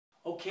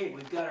Okay,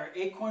 we've got our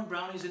acorn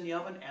brownies in the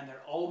oven and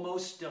they're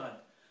almost done.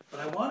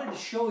 But I wanted to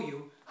show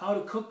you how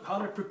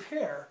to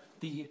prepare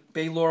the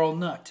bay laurel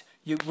nut.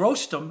 You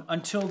roast them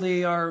until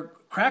they are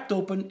cracked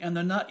open and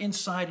the nut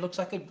inside looks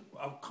like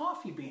a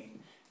coffee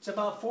bean. It's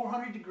about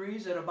 400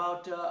 degrees at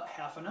about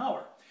half an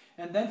hour.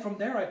 And then from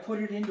there I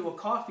put it into a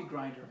coffee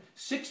grinder.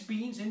 6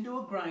 beans into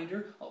a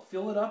grinder, I'll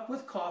fill it up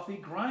with coffee,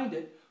 grind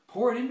it,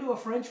 pour it into a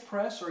French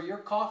press or your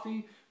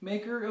coffee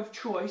maker of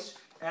choice,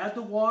 add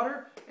the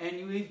water, and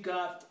you've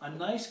got a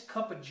nice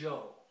cup of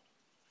joe.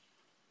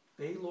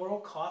 Bay laurel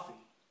coffee.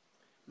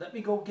 Let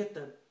me go get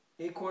the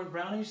acorn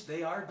brownies.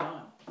 They are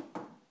done.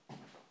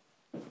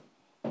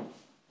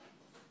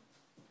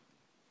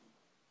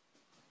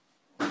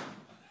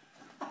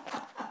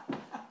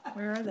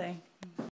 Where are they?